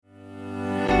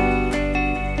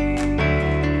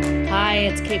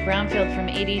it's Kate Brownfield from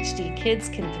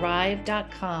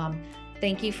ADHDkidscanthrive.com.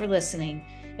 Thank you for listening.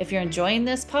 If you're enjoying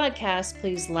this podcast,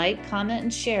 please like, comment,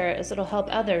 and share as it'll help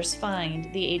others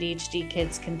find the ADHD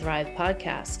Kids Can Thrive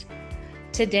podcast.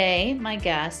 Today, my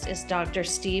guest is Dr.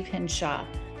 Steve Hinshaw,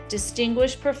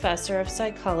 Distinguished Professor of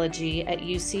Psychology at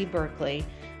UC Berkeley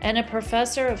and a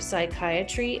Professor of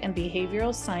Psychiatry and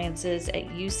Behavioral Sciences at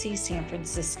UC San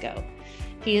Francisco.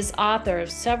 He is author of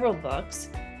several books,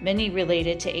 many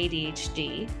related to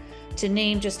ADHD. To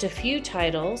name just a few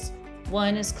titles,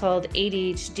 one is called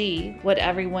ADHD, What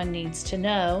Everyone Needs to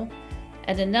Know,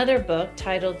 and another book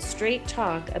titled Straight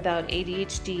Talk About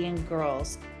ADHD in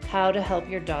Girls, How to Help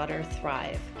Your Daughter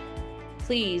Thrive.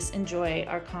 Please enjoy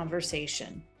our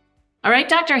conversation. All right,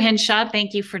 Dr. Hinshaw,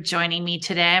 thank you for joining me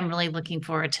today. I'm really looking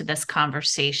forward to this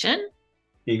conversation.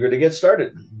 Eager to get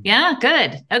started. Yeah,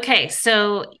 good. Okay,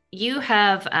 so you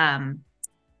have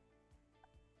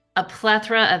a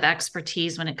plethora of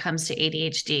expertise when it comes to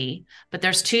ADHD, but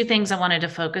there's two things I wanted to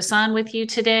focus on with you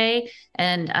today.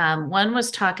 And one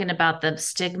was talking about the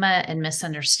stigma and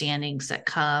misunderstandings that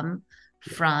come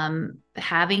from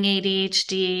having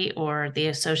ADHD or the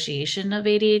association of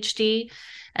ADHD.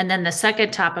 And then the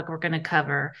second topic we're going to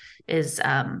cover is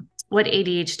what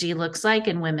ADHD looks like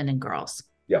in women and girls.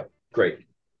 Yeah, great.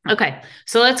 Okay,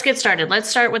 so let's get started. Let's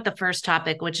start with the first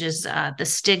topic, which is the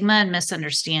stigma and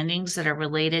misunderstandings that are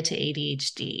related to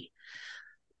ADHD.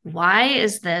 Why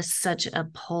is this such a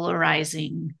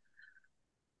polarizing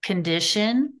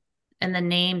condition? And the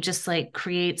name just like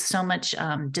creates so much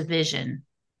division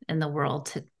in the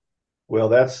world. Well,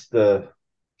 that's the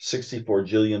 $64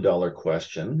 jillion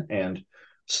question. And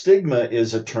stigma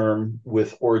is a term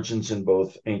with origins in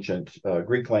both ancient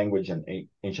Greek language and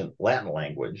ancient Latin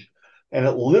language. And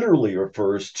it literally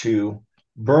refers to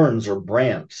burns or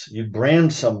brands. You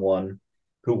brand someone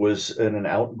who was in an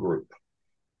out group.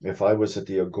 If I was at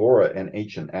the Agora in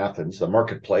ancient Athens, the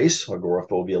marketplace,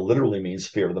 agoraphobia literally means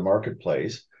fear of the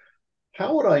marketplace.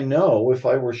 How would I know if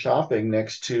I were shopping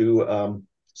next to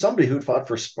somebody who'd fought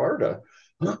for Sparta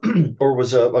or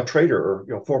was a traitor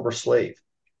or former slave?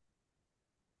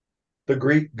 The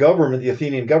Greek government, the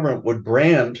Athenian government, would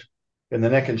brand in the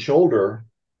neck and shoulder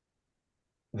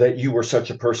that you were such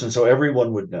a person, so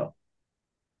everyone would know.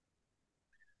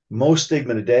 Most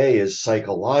stigma today is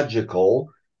psychological.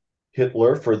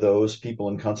 Hitler, for those people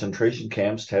in concentration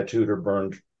camps, tattooed or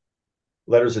burned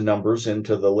letters and numbers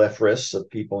into the left wrists of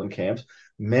people in camps.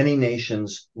 Many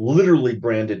nations literally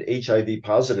branded HIV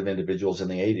positive individuals in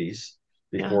the 80s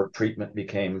before treatment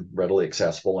became readily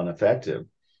accessible and effective.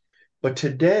 But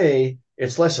today,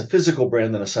 it's less a physical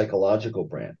brand than a psychological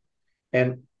brand.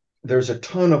 And there's a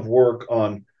ton of work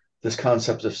on this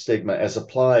concept of stigma as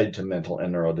applied to mental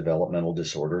and neurodevelopmental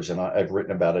disorders, and I've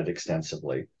written about it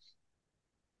extensively.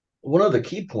 One of the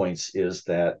key points is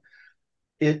that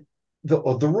the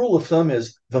rule of thumb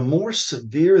is the more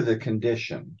severe the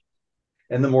condition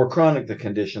and the more chronic the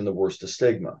condition, the worse the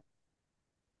stigma.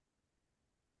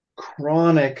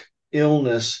 Chronic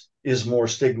illness is more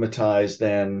stigmatized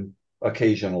than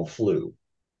occasional flu.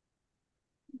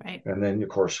 Right. And then, of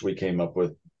course, we came up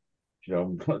with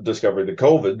discovered the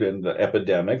COVID and the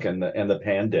epidemic and the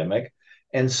pandemic.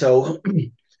 And so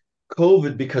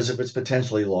COVID, because of its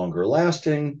potentially longer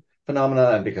lasting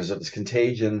phenomena and because of its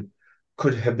contagion,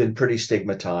 could have been pretty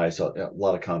stigmatized. A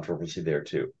lot of controversy there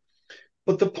too.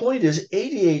 But the point is,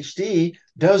 ADHD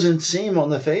doesn't seem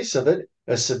on the face of it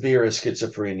as severe as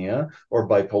schizophrenia or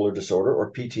bipolar disorder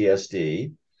or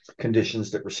PTSD,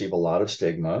 conditions that receive a lot of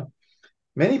stigma.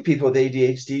 Many people with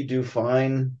ADHD do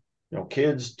fine,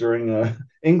 kids during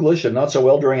English and not so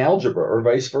well during algebra or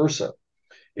vice versa.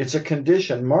 It's a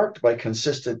condition marked by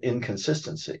consistent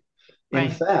inconsistency. Right.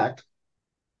 In fact,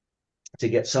 to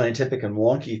get scientific and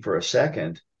wonky for a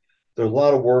second, there's a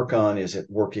lot of work on, is it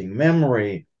working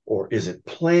memory or is it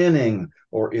planning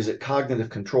or is it cognitive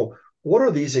control? What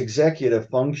are these executive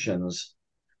functions?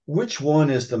 Which one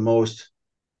is the most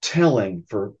telling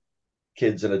for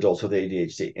kids and adults with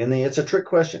ADHD? And it's a trick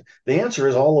question. The answer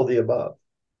is all of the above.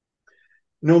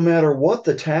 No matter what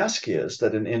the task is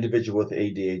that an individual with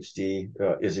ADHD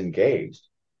is engaged,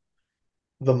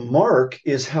 the mark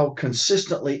is how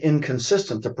consistently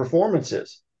inconsistent the performance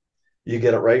is. You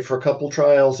get it right for a couple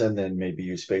trials, and then maybe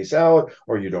you space out,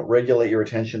 or you don't regulate your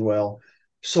attention well.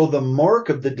 So the mark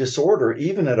of the disorder,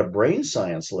 even at a brain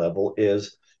science level,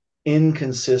 is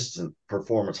inconsistent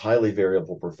performance, highly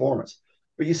variable performance.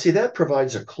 But you see, that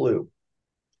provides a clue.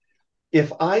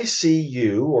 If I see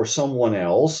you or someone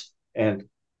else, and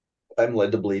I'm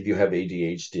led to believe you have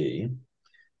ADHD,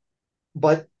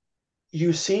 but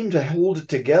you seem to hold it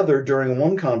together during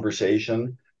one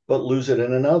conversation, but lose it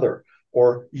in another.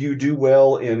 Or you do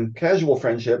well in casual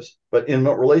friendships, but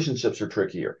intimate relationships are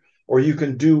trickier. Or you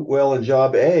can do well in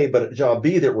job A, but at job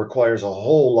B that requires a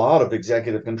whole lot of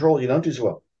executive control, you don't do so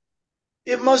well.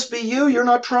 It must be you. You're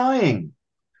not trying.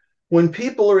 When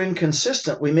people are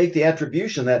inconsistent, we make the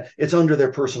attribution that it's under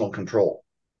their personal control.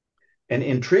 And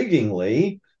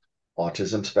intriguingly,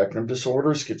 autism spectrum disorder,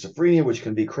 schizophrenia, which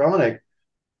can be chronic,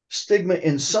 stigma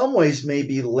in some ways may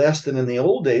be less than in the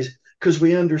old days because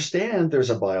we understand there's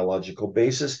a biological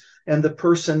basis and the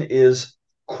person is,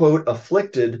 quote,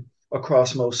 afflicted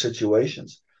across most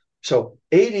situations. So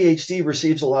ADHD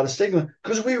receives a lot of stigma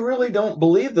because we really don't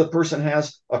believe the person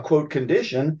has a, quote,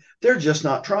 condition. They're just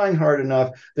not trying hard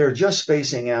enough. They're just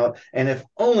spacing out. And if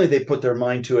only they put their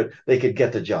mind to it, they could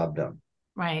get the job done.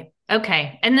 Right.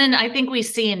 Okay. And then I think we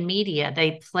see in media,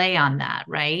 they play on that,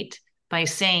 right? By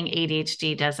saying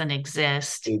ADHD doesn't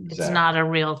exist, it's not Exactly. a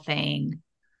real thing.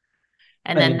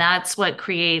 And then And that's what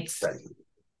creates right.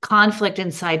 conflict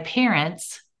inside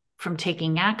parents from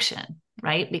taking action,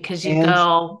 right? Because you And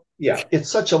go, yeah, it's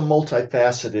such a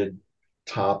multifaceted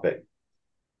topic.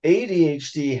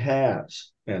 ADHD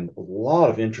has, and a lot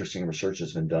of interesting research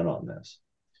has been done on this,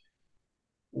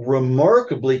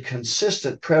 remarkably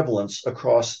consistent prevalence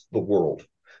across the world,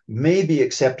 maybe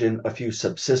except in a few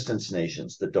subsistence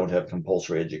nations that don't have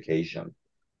compulsory education,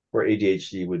 where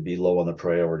ADHD would be low on the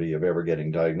priority of ever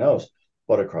getting diagnosed.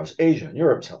 But across Asia,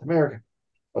 Europe, South America,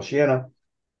 Oceania,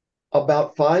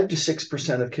 about 5 to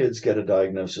 6% of kids get a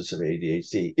diagnosis of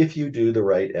ADHD if you do the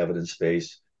right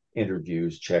evidence-based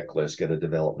interviews, checklists, get a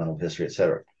developmental history,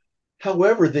 etc.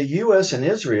 However, the US and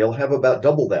Israel have about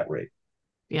double that rate.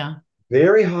 yeah.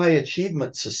 Very high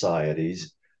achievement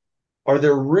societies. Are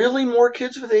there really more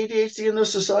kids with ADHD in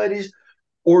those societies?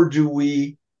 Or do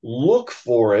we look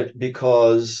for it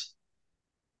because,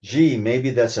 gee, maybe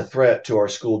that's a threat to our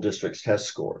school district's test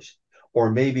scores? Or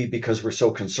maybe because we're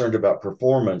so concerned about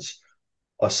performance,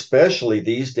 especially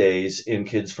these days in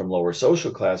kids from lower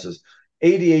social classes,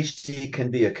 ADHD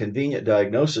can be a convenient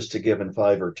diagnosis to give in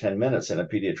 5 or 10 minutes in a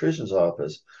pediatrician's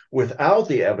office without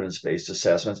the evidence-based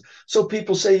assessments. So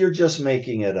people say you're just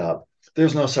making it up.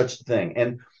 There's no such thing.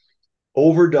 And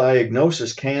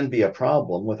overdiagnosis can be a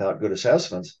problem without good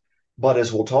assessments. But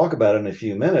as we'll talk about in a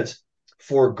few minutes,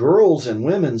 for girls and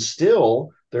women still,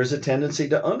 there's a tendency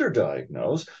to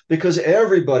underdiagnose because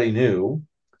everybody knew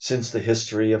since the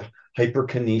history of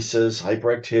hyperkinesis,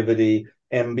 hyperactivity,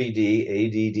 MBD,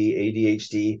 ADD,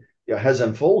 ADHD has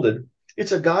unfolded.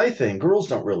 It's a guy thing. Girls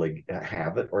don't really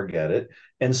have it or get it.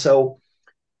 And so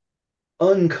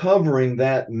uncovering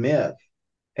that myth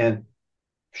and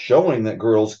showing that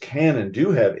girls can and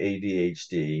do have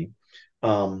ADHD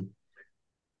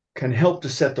can help to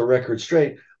set the record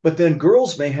straight. But then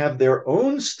girls may have their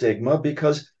own stigma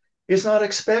because it's not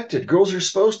expected. Girls are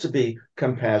supposed to be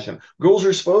compassionate. Girls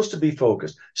are supposed to be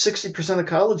focused. 60% of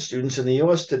college students in the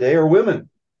US today are women,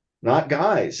 not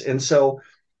guys. And so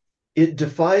it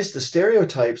defies the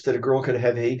stereotypes that a girl could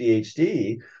have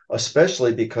ADHD,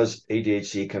 especially because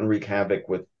ADHD can wreak havoc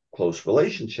with close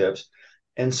relationships.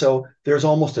 And so there's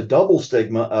almost a double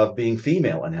stigma of being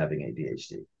female and having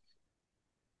ADHD.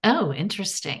 Oh,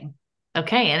 interesting.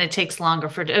 Okay. And it takes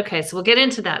longer okay. So we'll get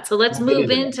into that. So let's We'll get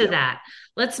move into that. into Yeah. that.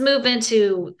 Let's move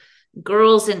into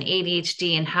girls and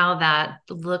ADHD and how that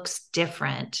looks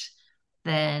different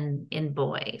than in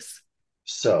boys.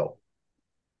 So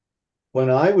when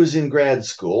I was in grad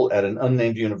school at an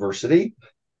unnamed university a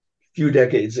few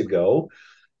decades ago,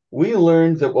 we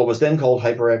learned that what was then called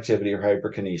hyperactivity or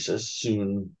hyperkinesis,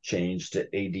 soon changed to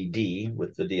ADD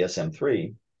with the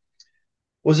DSM-3,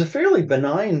 was a fairly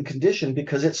benign condition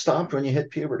because it stopped when you hit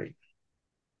puberty.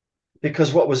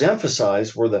 Because what was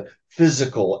emphasized were the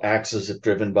physical acts as if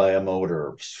driven by a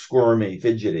motor, squirmy,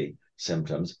 fidgety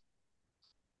symptoms.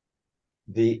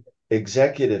 The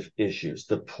executive issues,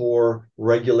 the poor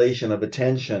regulation of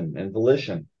attention and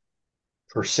volition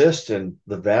persist in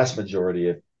the vast majority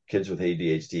of kids with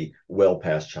ADHD well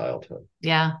past childhood.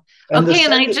 Yeah. And the Okay.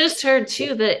 And I second, just heard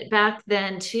too that back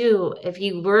then too, if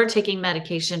you were taking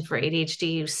medication for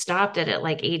ADHD, you stopped it at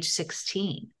like age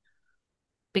 16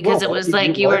 because well, it was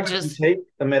like you why were would you just take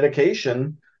a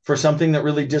medication for something that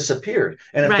really disappeared?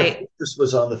 And if the right. focus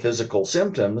was on the physical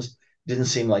symptoms, didn't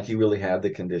seem like you really had the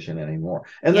condition anymore.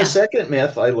 And the Yeah. second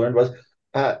myth I learned was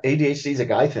ADHD is a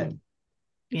guy thing.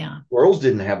 Yeah. Girls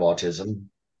didn't have autism.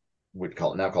 We'd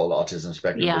call it now called autism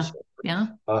spectrum Yeah. disorder. Yeah.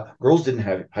 Girls didn't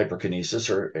have hyperkinesis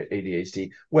or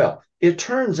ADHD. Well, it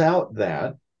turns out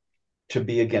that, to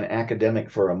be again academic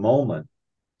for a moment,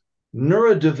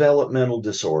 neurodevelopmental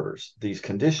disorders, these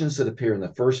conditions that appear in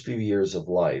the first few years of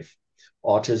life,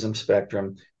 autism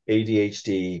spectrum,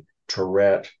 ADHD,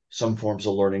 Tourette, some forms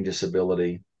of learning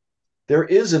disability. There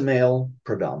is a male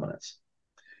predominance.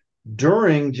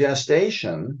 During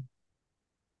gestation,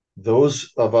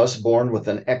 those of us born with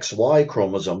an XY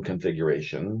chromosome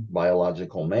configuration,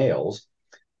 biological males,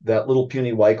 that little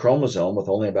puny Y chromosome with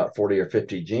only about 40 or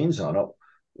 50 genes on it,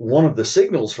 one of the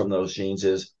signals from those genes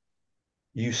is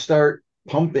you start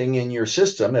pumping in your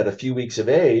system at a few weeks of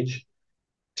age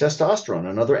testosterone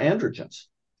and other androgens,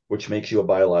 which makes you a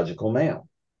biological male.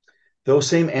 Those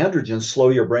same androgens slow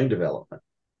your brain development.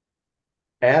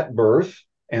 At birth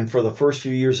and for the first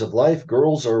few years of life,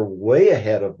 girls are way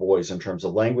ahead of boys in terms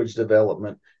of language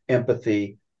development,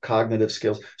 empathy, cognitive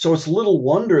skills. So it's little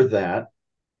wonder that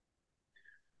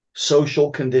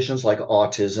social conditions like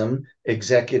autism,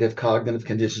 executive cognitive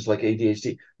conditions like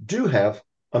ADHD do have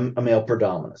a male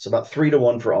predominance, about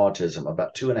 3-to-1 for autism,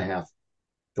 about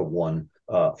 2.5-to-1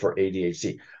 for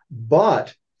ADHD.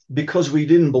 But because we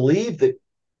didn't believe that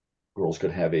girls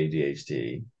could have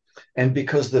ADHD, and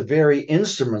because the very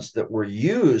instruments that were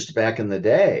used back in the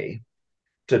day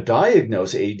to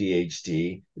diagnose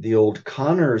ADHD, the old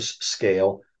Conners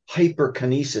scale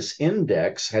hyperkinesis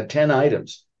index, had 10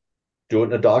 items. Do it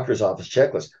in a doctor's office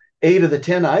checklist. 8 of the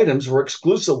 10 items were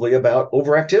exclusively about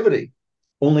overactivity,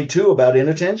 only 2 about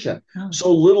inattention. Oh.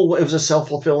 So little, it was a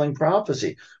self-fulfilling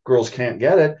prophecy. Girls can't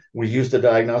get it. We use the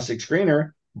diagnostic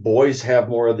screener. Boys have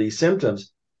more of these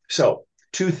symptoms. So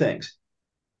 2 things.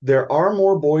 There are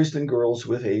more boys than girls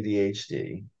with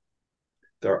ADHD.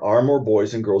 There are more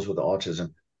boys than girls with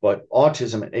autism, but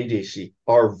autism and ADHD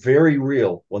are very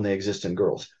real when they exist in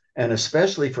girls. And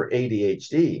especially for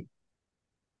ADHD,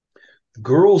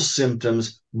 girls'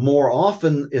 symptoms more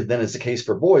often than is the case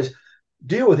for boys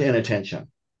deal with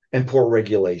inattention and poor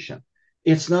regulation.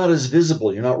 It's not as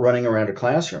visible. You're not running around a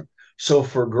classroom. So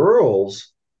for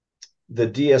girls, the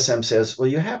DSM says, well,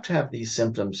 you have to have these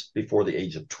symptoms before the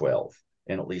age of 12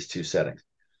 in at least 2 settings.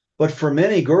 But for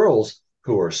many girls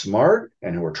who are smart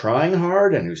and who are trying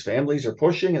hard and whose families are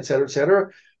pushing, et cetera,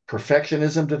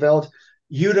 perfectionism develops,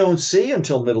 you don't see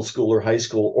until middle school or high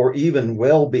school or even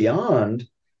well beyond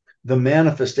the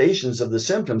manifestations of the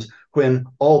symptoms when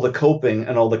all the coping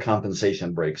and all the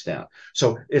compensation breaks down.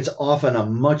 So it's often a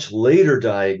much later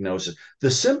diagnosis. The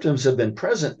symptoms have been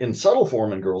present in subtle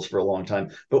form in girls for a long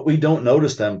time, but we don't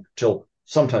notice them till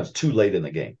sometimes too late in the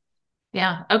game.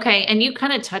 Yeah. Okay. And you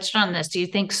kind of touched on this. Do you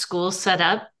think school's set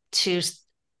up to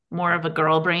more of a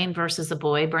girl brain versus a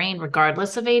boy brain,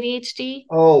 regardless of ADHD?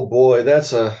 Oh boy,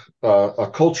 that's a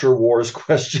culture wars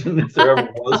question if there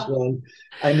ever was one.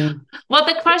 I mean, well,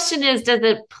 the question is, does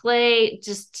it play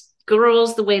just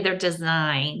girls the way they're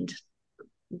designed,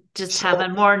 just have a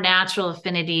more natural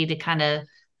affinity to kind of.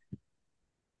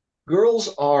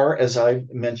 Girls are, as I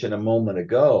mentioned a moment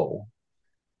ago,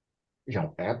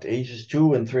 at ages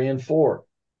 2 and 3 and 4,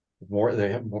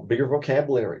 they have bigger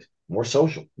vocabularies, more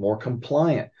social, more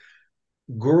compliant.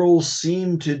 Girls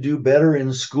seem to do better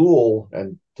in school,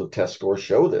 and the test scores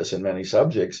show this in many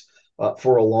subjects,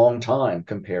 for a long time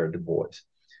compared to boys.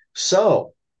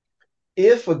 So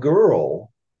if a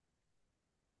girl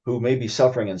who may be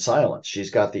suffering in silence,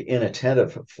 she's got the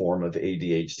inattentive form of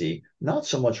ADHD, not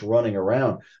so much running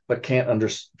around, but can't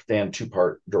understand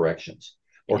 2-part directions,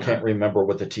 or can't remember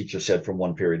what the teacher said from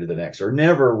one period to the next, or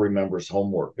never remembers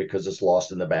homework because it's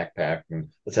lost in the backpack, and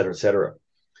et cetera, et cetera.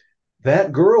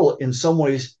 That girl in some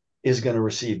ways is going to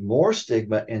receive more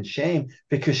stigma and shame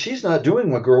because she's not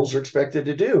doing what girls are expected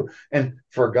to do. And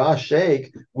for gosh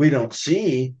sake, we don't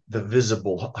see the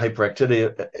visible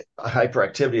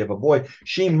hyperactivity of a boy.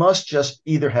 She must just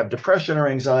either have depression or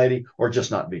anxiety or just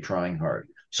not be trying hard.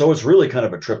 So it's really kind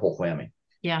of a triple whammy.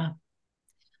 Yeah.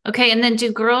 Okay. And then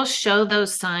do girls show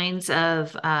those signs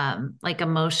of like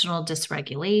emotional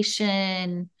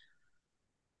dysregulation?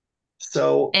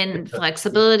 So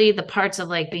inflexibility, the parts of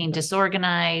like being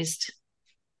disorganized.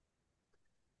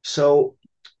 So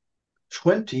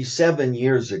 27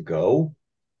 years ago,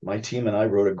 my team and I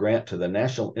wrote a grant to the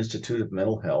National Institute of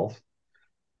Mental Health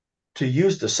to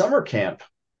use the summer camp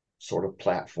sort of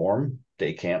platform,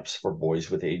 day camps for boys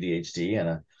with ADHD,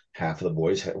 and half of the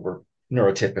boys were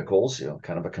neurotypicals,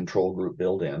 kind of a control group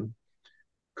built in.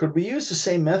 Could we use the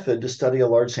same method to study a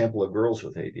large sample of girls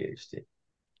with ADHD?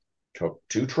 Took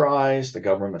 2 tries. The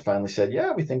government finally said,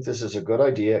 yeah, we think this is a good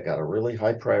idea. It got a really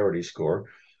high priority score.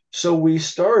 So we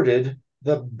started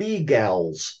the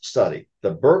BGALS study,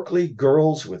 the Berkeley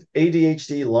Girls with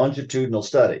ADHD Longitudinal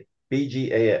Study,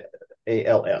 BGALS.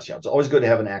 It's always good to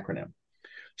have an acronym.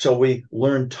 So we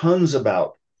learned tons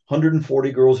about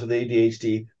 140 girls with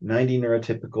ADHD, 90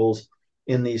 neurotypicals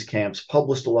in these camps,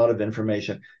 published a lot of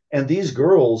information. And these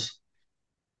girls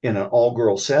in an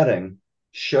all-girl setting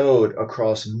showed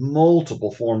across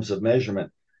multiple forms of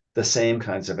measurement the same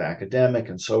kinds of academic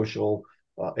and social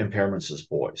impairments as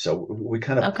boys. So we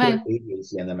kind of put Okay.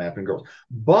 ADHD on the map in girls.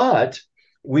 But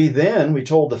we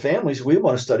told the families we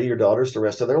want to study your daughters the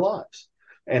rest of their lives.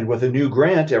 And with a new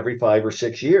grant every 5 or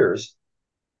 6 years,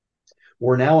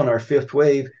 we're now in our fifth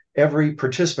wave. Every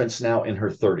participant's now in her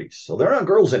 30s. So they're not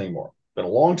girls anymore. It's been a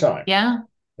long time. Yeah.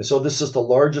 And so this is the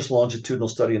largest longitudinal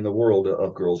study in the world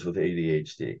of girls with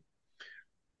ADHD.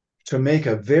 To make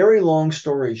a very long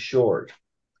story short,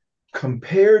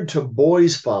 compared to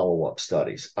boys' follow-up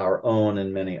studies, our own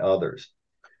and many others,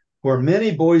 where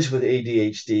many boys with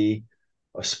ADHD,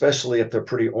 especially if they're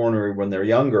pretty ornery when they're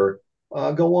younger,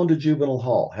 go on to juvenile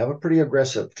hall, have a pretty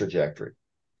aggressive trajectory.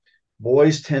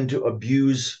 Boys tend to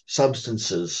abuse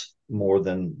substances more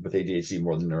than with ADHD,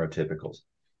 more than neurotypicals.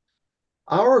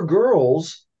 Our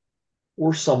girls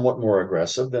were somewhat more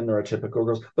aggressive than neurotypical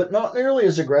girls, but not nearly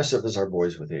as aggressive as our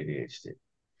boys with ADHD.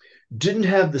 Didn't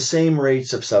have the same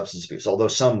rates of substance abuse, although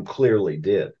some clearly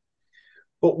did.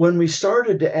 But when we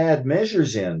started to add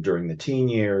measures in during the teen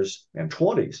years and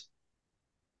 20s,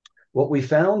 what we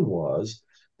found was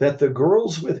that the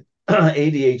girls with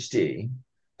ADHD,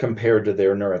 compared to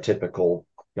their neurotypical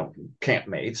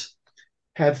campmates,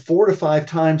 had 4 to 5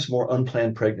 times more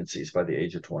unplanned pregnancies by the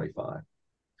age of 25,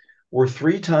 were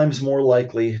 3 times more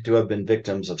likely to have been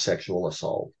victims of sexual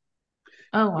assault.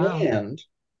 Oh, wow. And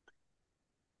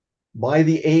by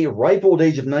the ripe old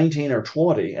age of 19 or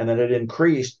 20, and then it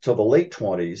increased to the late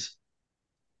 20s,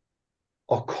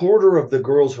 a quarter of the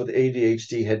girls with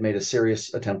ADHD had made a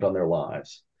serious attempt on their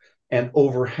lives. And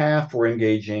over half were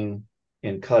engaging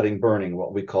in cutting, burning,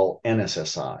 what we call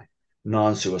NSSI,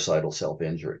 non suicidal self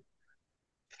injury,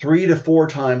 3 to 4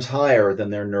 times higher than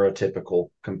their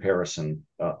neurotypical comparison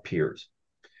peers.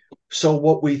 So,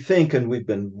 what we think, and we've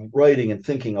been writing and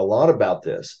thinking a lot about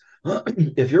this,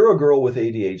 if you're a girl with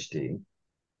ADHD,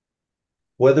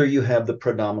 whether you have the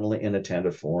predominantly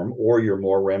inattentive form or you're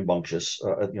more rambunctious,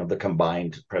 the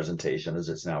combined presentation, as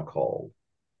it's now called,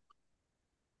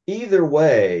 either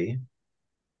way,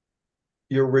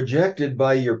 you're rejected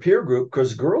by your peer group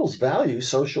because girls value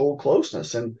social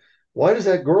closeness. And why does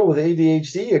that girl with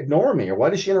ADHD ignore me? Or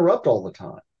why does she interrupt all the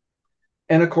time?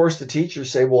 And of course, the teachers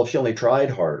say, well, if she only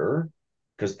tried harder,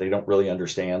 because they don't really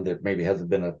understand that maybe hasn't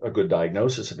been a good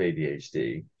diagnosis of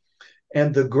ADHD.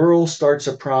 And the girl starts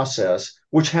a process,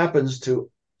 which happens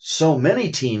to so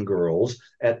many teen girls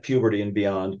at puberty and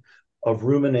beyond, of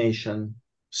rumination,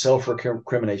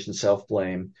 self-recrimination,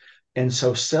 self-blame. And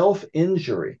so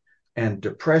self-injury and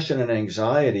depression and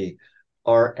anxiety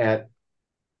are at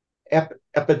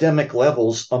epidemic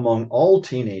levels among all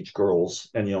teenage girls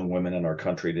and young women in our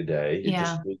country today. You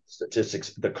just Yeah. read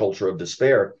statistics, the culture of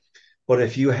despair. But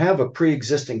if you have a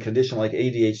pre-existing condition like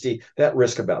ADHD, that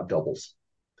risk about doubles.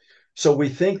 So we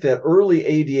think that early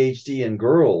ADHD in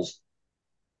girls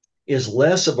is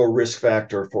less of a risk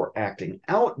factor for acting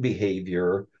out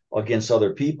behavior against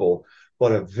other people,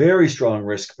 but a very strong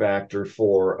risk factor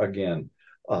for, again,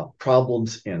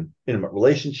 problems in intimate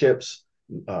relationships,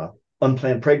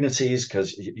 unplanned pregnancies,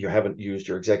 because you haven't used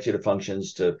your executive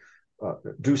functions to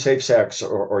do safe sex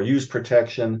or use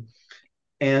protection,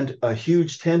 and a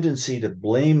huge tendency to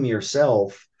blame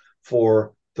yourself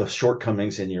for the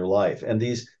shortcomings in your life. And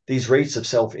these rates of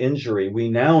self-injury, we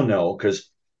now know because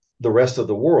the rest of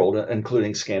the world,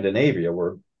 including Scandinavia,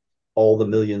 where all the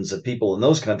millions of people in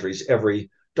those countries, every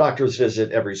doctor's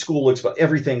visit, every school looks, but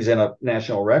everything's in a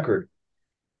national record.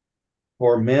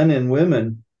 For men and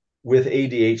women with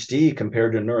ADHD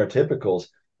compared to neurotypicals,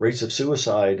 rates of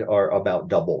suicide are about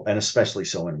double, and especially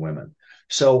so in women.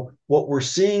 So what we're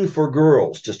seeing for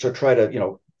girls, just to try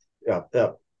to,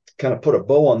 kind of put a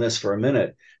bow on this for a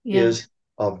minute, Yeah. is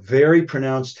a very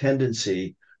pronounced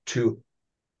tendency to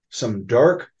some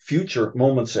dark future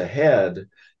moments ahead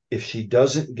if she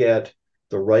doesn't get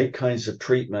the right kinds of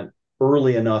treatment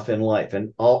early enough in life.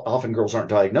 And often girls aren't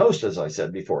diagnosed, as I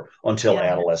said before, until Yeah.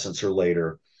 adolescence or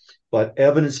later. But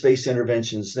evidence-based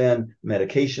interventions then,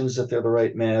 medications if they're the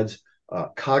right meds,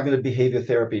 cognitive behavior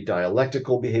therapy,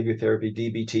 dialectical behavior therapy,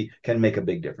 DBT, can make a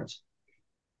big difference.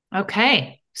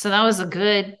 Okay. So that was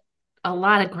a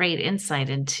lot of great insight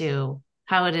into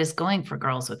how it is going for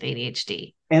girls with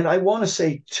ADHD. And I want to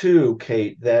say too,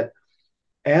 Kate, that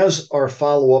as our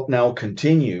follow-up now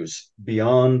continues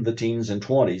beyond the teens and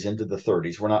 20s into the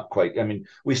 30s, we're not quite, I mean,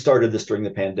 we started this during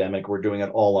the pandemic. We're doing it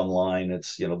all online.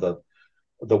 It's,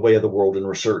 the way of the world in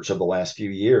research of the last few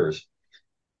years.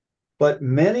 But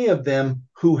many of them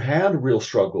who had real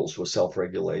struggles with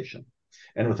self-regulation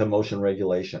and with emotion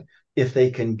regulation, if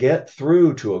they can get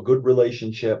through to a good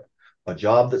relationship, a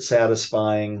job that's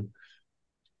satisfying,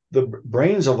 the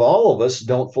brains of all of us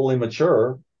don't fully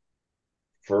mature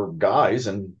for guys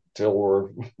until we're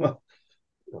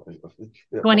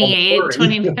 28, 30.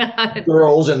 20.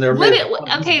 Girls in their What mid it,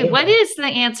 20s, okay, what women. is the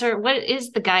answer? What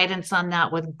is the guidance on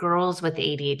that with girls with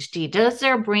ADHD? Does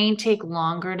their brain take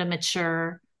longer to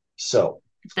mature So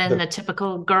than the the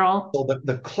typical girl?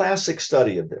 the classic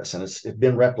study of this, and it's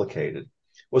been replicated,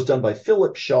 was done by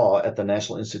Philip Shaw at the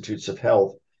National Institutes of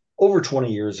Health over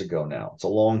 20 years ago now. It's a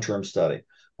long-term study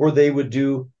where they would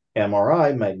do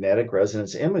MRI, magnetic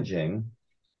resonance imaging,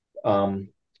 um,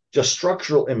 just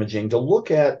structural imaging to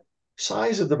look at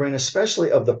size of the brain,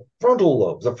 especially of the frontal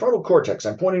lobes, the frontal cortex.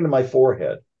 I'm pointing to my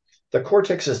forehead. The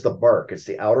cortex is the bark, it's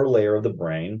the outer layer of the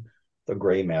brain, the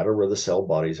gray matter where the cell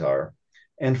bodies are.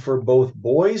 And for both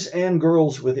boys and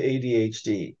girls with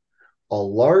ADHD, a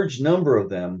large number of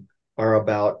them are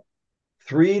about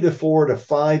 3 to 4 to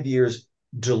 5 years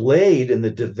delayed in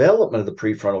the development of the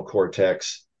prefrontal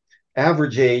cortex.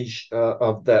 Average age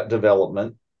of that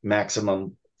development,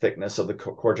 maximum thickness of the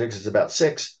cortex, is about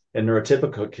 6 in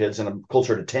neurotypical kids and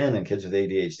closer to 10 in kids with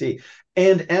ADHD.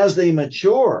 And as they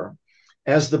mature,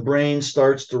 as the brain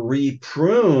starts to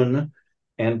reprune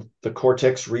and the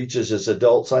cortex reaches its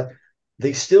adult size,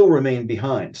 they still remain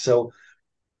behind. So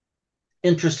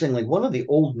interestingly, one of the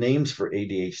old names for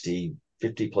ADHD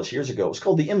 50 plus years ago was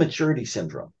called the immaturity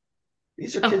syndrome.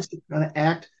 These are Oh, kids that kind of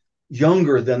act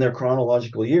younger than their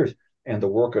chronological years. And the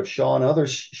work of Shaw and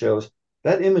others shows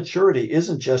that immaturity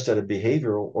isn't just at a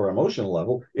behavioral or emotional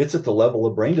level, it's at the level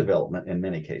of brain development in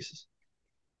many cases.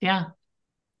 yeah.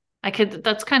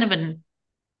 That's kind of an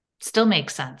still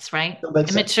makes sense, right? That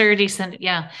makes sense. Immaturity,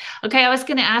 yeah. Okay, I was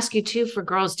going to ask you too for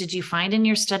girls, did you find in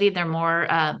your study they're more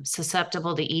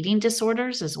susceptible to eating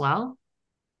disorders as well?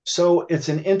 So it's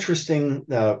an interesting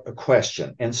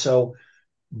question. And so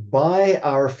by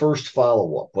our first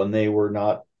follow up, when they were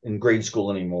not in grade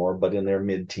school anymore, but in their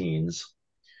mid teens,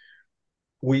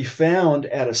 we found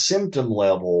at a symptom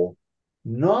level,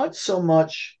 not so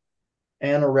much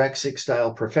anorexic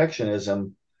style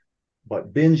perfectionism,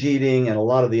 but binge eating and a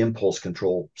lot of the impulse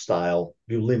control style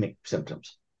bulimic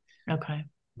symptoms. Okay.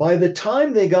 By the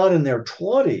time they got in their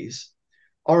 20s,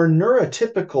 our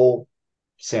neurotypical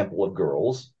sample of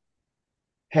girls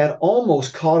had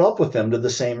almost caught up with them to the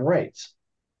same rates.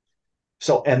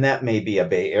 So, and that may be a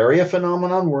Bay Area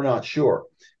phenomenon, we're not sure.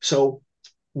 So,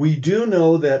 we do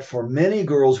know that for many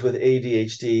girls with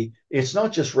ADHD, it's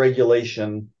not just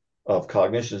regulation of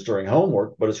cognitions during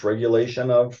homework, but it's regulation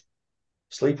of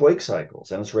sleep wake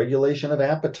cycles and it's regulation of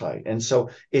appetite. And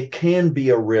so it can be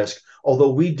a risk,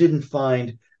 although we didn't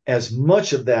find as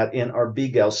much of that in our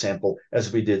BGAL sample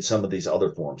as we did some of these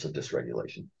other forms of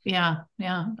dysregulation. Yeah,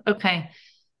 yeah. Okay.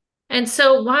 And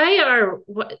so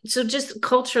so just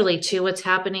culturally too, what's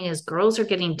happening is girls are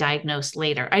getting diagnosed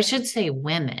later. I should say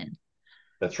women.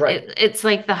 That's right. It's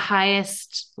like the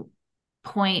highest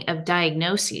point of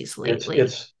diagnoses lately.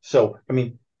 It's so, I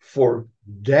mean, for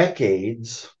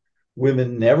decades,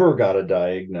 women never got a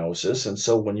diagnosis. And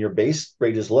so when your base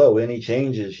rate is low, any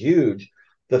change is huge.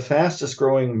 The fastest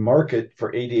growing market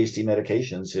for ADHD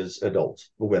medications is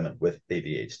adults, women with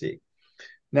ADHD.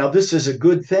 Now, this is a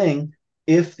good thing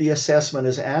if the assessment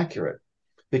is accurate,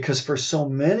 because for so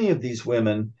many of these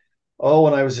women, oh,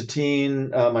 when I was a teen,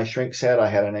 my shrink said I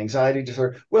had an anxiety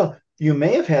disorder. Well, you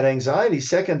may have had anxiety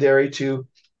secondary to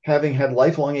having had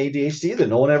lifelong ADHD that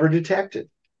no one ever detected.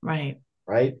 Right.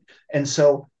 Right. And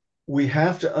so we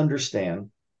have to understand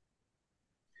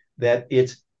that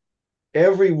it's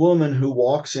every woman who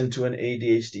walks into an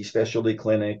ADHD specialty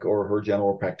clinic or her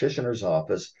general practitioner's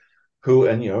office who,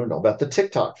 and you know about the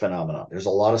TikTok phenomenon. There's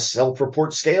a lot of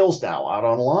self-report scales now out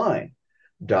online.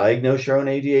 Diagnose your own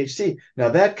ADHD. Now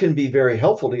that can be very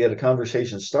helpful to get a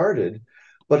conversation started,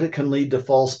 but it can lead to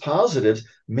false positives.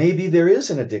 Maybe there is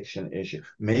an addiction issue.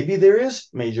 Maybe there is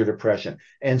major depression.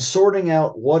 And sorting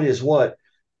out what is what,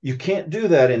 you can't do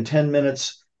that in 10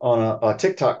 minutes on a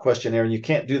TikTok questionnaire, and you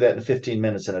can't do that in 15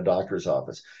 minutes in a doctor's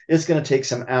office. It's going to take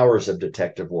some hours of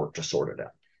detective work to sort it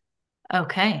out.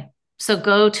 Okay. So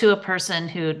go to a person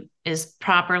who is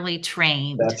properly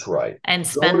trained That's right. and Go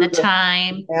spend to the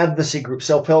time. the advocacy group,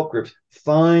 self-help groups.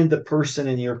 Find the person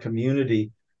in your community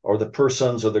or the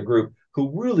persons or the group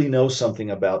who really know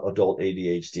something about adult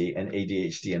ADHD and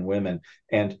ADHD in women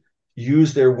and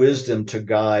use their wisdom to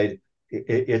guide.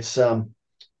 It's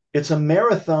a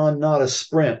marathon, not a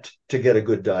sprint to get a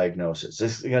good diagnosis.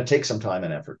 It's going to take some time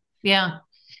and effort. Yeah.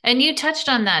 And you touched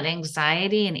on that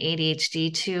anxiety and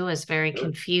ADHD too is very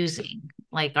confusing.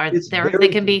 Like It's they very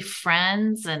can be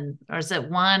friends and or is it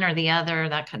one or the other,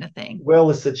 that kind of thing. well,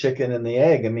 it's the chicken and the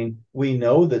egg. I mean, we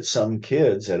know that some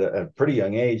kids at a pretty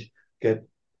young age get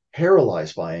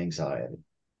paralyzed by anxiety.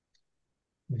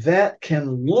 That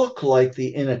can look like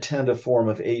the inattentive form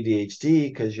of ADHD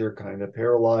because you're kind of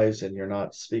paralyzed and you're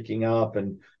not speaking up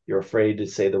and you're afraid to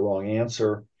say the wrong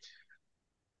answer.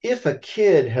 If a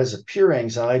kid has a pure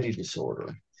anxiety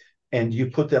disorder and you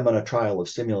put them on a trial of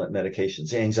stimulant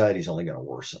medications, the anxiety is only going to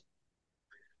worsen.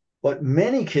 But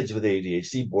many kids with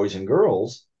ADHD, boys and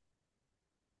girls,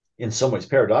 in some ways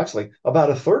paradoxically,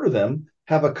 about a third of them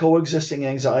have a coexisting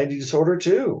anxiety disorder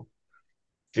too.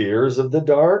 Fears of the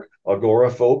dark,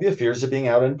 agoraphobia, fears of being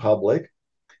out in public.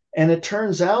 And it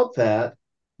turns out that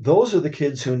those are the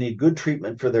kids who need good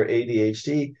treatment for their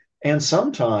ADHD and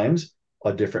sometimes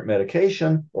a different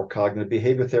medication or cognitive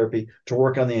behavior therapy to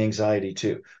work on the anxiety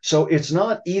too. So it's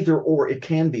not either or, it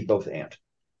can be both and.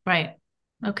 Right.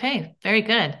 Okay. Very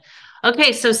good.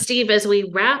 Okay. So Steve, as we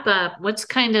wrap up, what's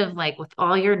kind of like with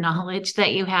all your knowledge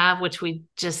that you have, which we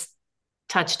just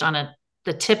touched on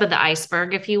the tip of the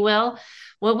iceberg, if you will,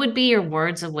 what would be your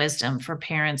words of wisdom for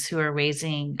parents who are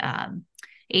raising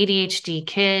ADHD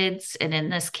kids, and in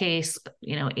this case,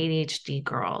 ADHD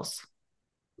girls?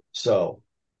 So,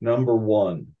 number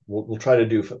one, we'll try to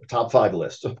do top 5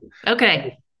 list.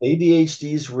 Okay.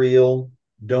 ADHD is real.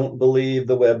 Don't believe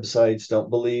the websites.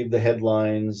 Don't believe the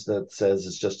headlines that says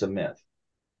it's just a myth.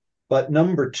 But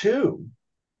number 2,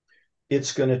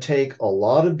 it's going to take a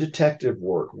lot of detective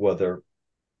work, whether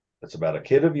it's about a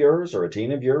kid of yours or a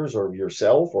teen of yours or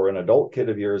yourself or an adult kid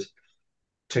of yours,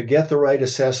 to get the right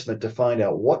assessment to find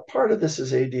out what part of this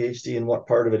is ADHD and what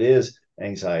part of it is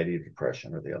anxiety,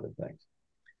 depression, or the other things.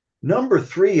 Number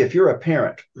 3, if you're a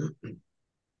parent,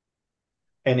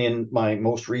 and in my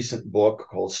most recent book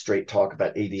called Straight Talk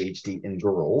About ADHD in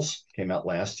Girls, came out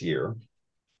last year,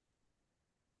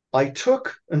 I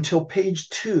took until page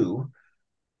 2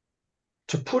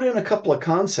 to put in a couple of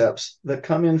concepts that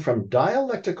come in from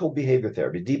dialectical behavior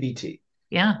therapy, DBT,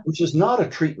 which is not a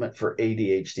treatment for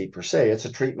ADHD per se. It's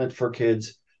a treatment for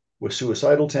kids with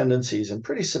suicidal tendencies and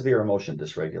pretty severe emotion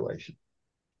dysregulation.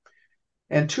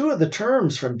 And 2 of the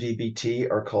terms from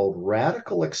DBT are called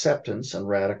radical acceptance and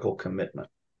radical commitment.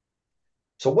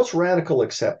 So what's radical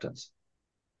acceptance?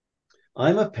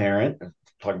 I'm a parent,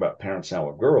 talk about parents now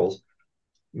with girls,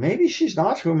 maybe she's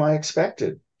not whom I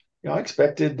expected. I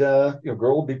expected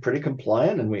girl would be pretty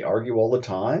compliant, and we argue all the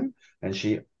time, and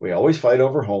we always fight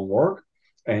over homework,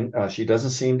 and she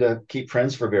doesn't seem to keep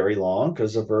friends for very long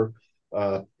because of her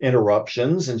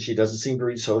interruptions, and she doesn't seem to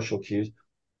read social cues.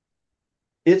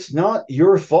 It's not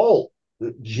your fault.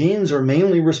 The genes are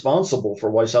mainly responsible for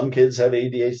why some kids have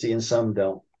ADHD and some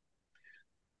don't.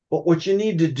 But what you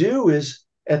need to do is,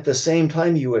 at the same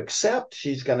time you accept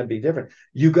she's going to be different,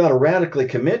 you got to radically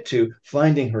commit to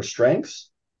finding her strengths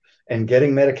and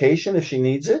getting medication if she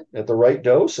needs it at the right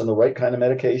dose and the right kind of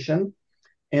medication,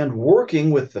 and working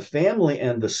with the family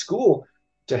and the school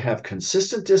to have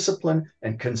consistent discipline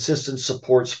and consistent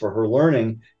supports for her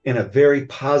learning in a very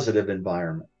positive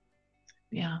environment.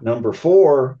 Yeah. Number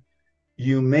 4,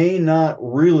 you may not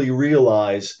really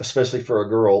realize, especially for a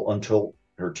girl, until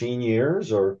her teen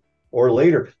years or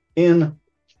later. In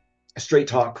Straight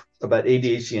Talk About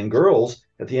ADHD in Girls,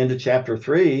 at the end of chapter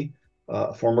 3,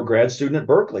 a former grad student at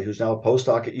Berkeley, who's now a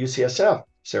postdoc at UCSF,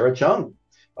 Sarah Chung,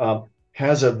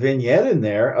 has a vignette in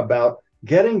there about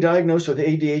getting diagnosed with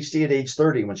ADHD at age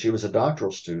 30 when she was a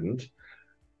doctoral student.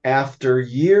 After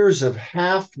years of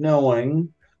half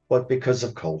knowing, but because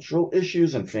of cultural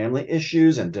issues and family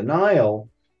issues and denial,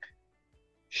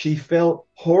 she felt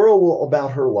horrible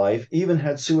about her life, even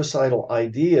had suicidal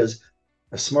ideas,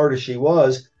 as smart as she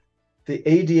was. The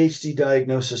ADHD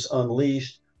diagnosis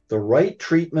unleashed the right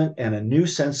treatment and a new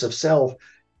sense of self.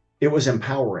 It was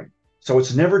empowering. So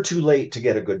it's never too late to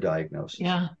get a good diagnosis.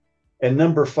 Yeah. And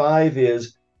number 5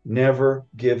 is never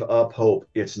give up hope.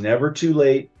 It's never too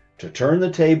late to turn the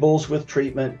tables with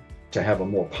treatment, to have a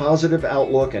more positive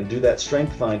outlook and do that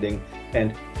strength finding.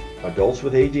 And adults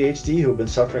with ADHD who have been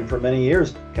suffering for many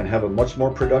years can have a much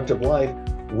more productive life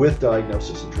with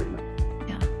diagnosis and treatment.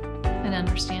 Yeah, and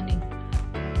understanding.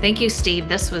 Thank you, Steve.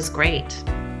 This was great.